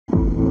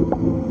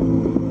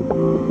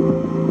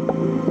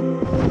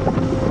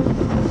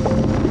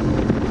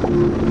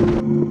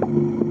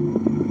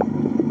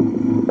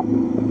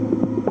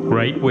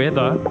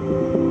weather.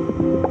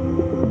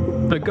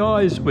 The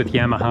guys with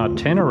Yamaha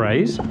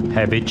Tenerés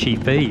have itchy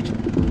feet.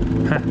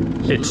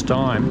 It's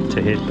time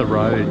to hit the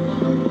road.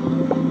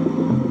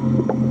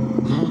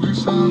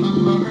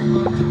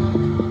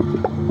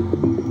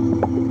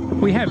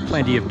 We have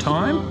plenty of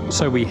time,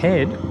 so we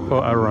head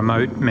for a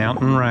remote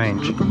mountain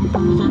range.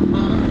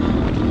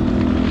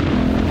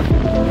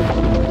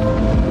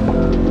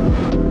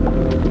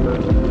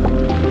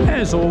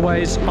 As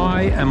always,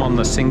 I am on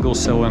the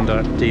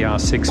single-cylinder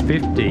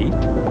DR650.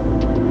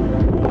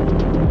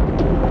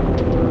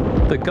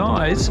 The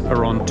guys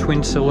are on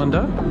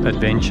twin-cylinder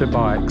adventure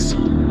bikes.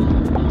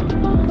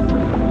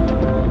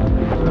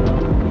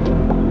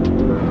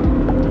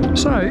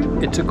 So,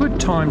 it's a good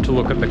time to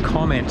look at the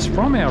comments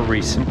from our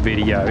recent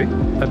video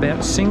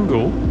about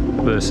single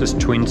versus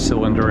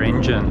twin-cylinder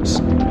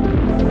engines.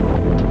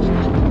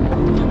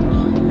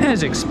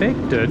 As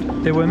expected,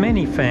 there were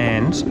many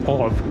fans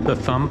of the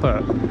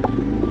Thumper.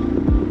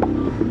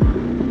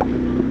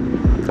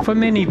 For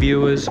many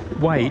viewers,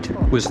 weight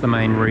was the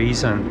main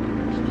reason.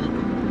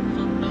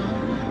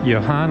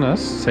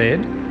 Johannes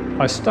said,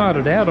 "I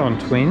started out on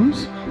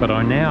twins, but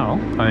I now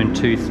own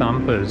two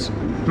Thumpers.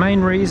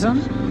 Main reason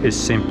is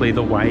simply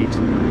the weight."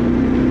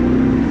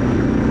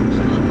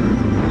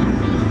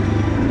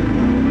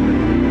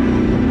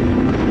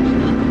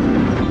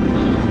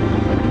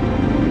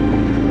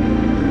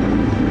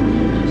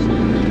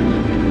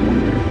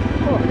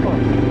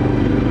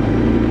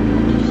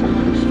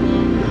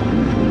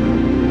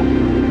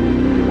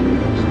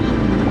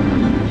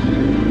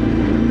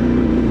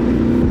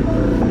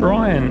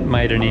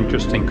 Made an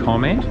interesting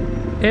comment.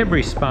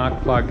 Every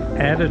spark plug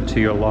added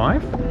to your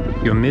life,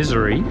 your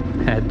misery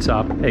adds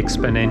up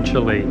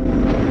exponentially.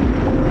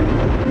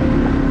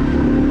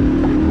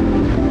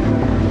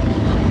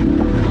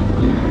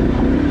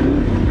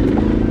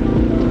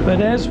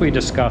 But as we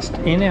discussed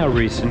in our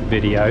recent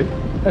video,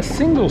 a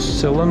single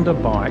cylinder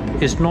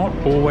bike is not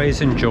always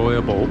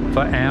enjoyable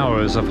for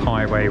hours of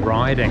highway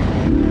riding.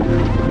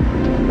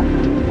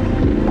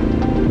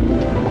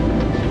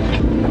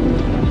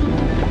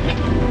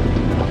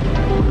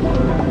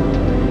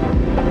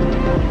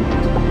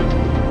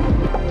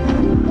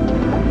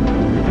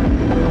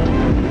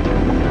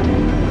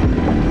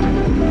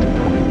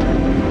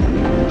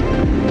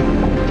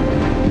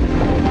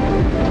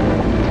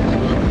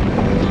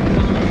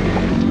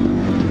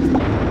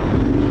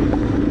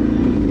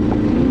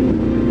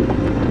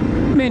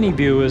 Many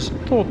viewers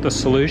thought the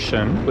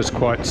solution was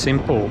quite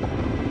simple.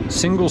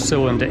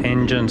 Single-cylinder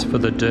engines for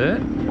the dirt,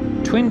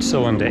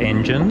 twin-cylinder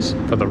engines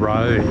for the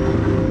road.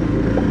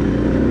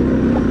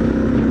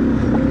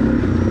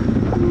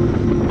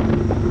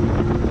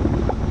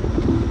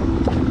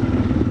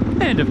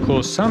 And of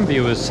course, some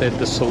viewers said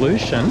the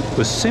solution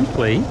was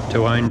simply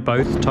to own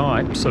both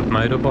types of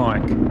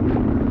motorbike.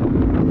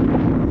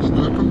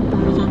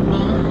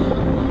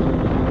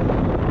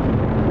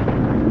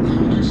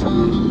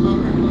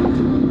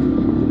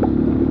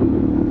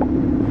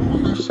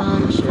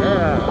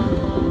 Yeah,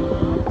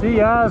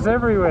 DRs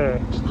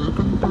everywhere.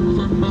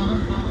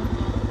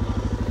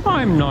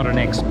 I'm not an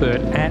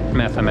expert at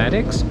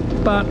mathematics,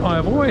 but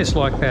I've always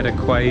liked that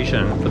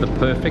equation for the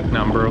perfect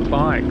number of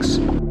bikes.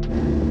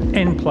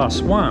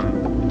 N+1.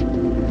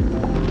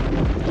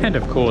 And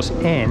of course,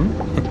 N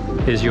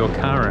is your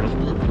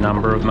current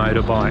number of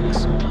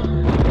motorbikes.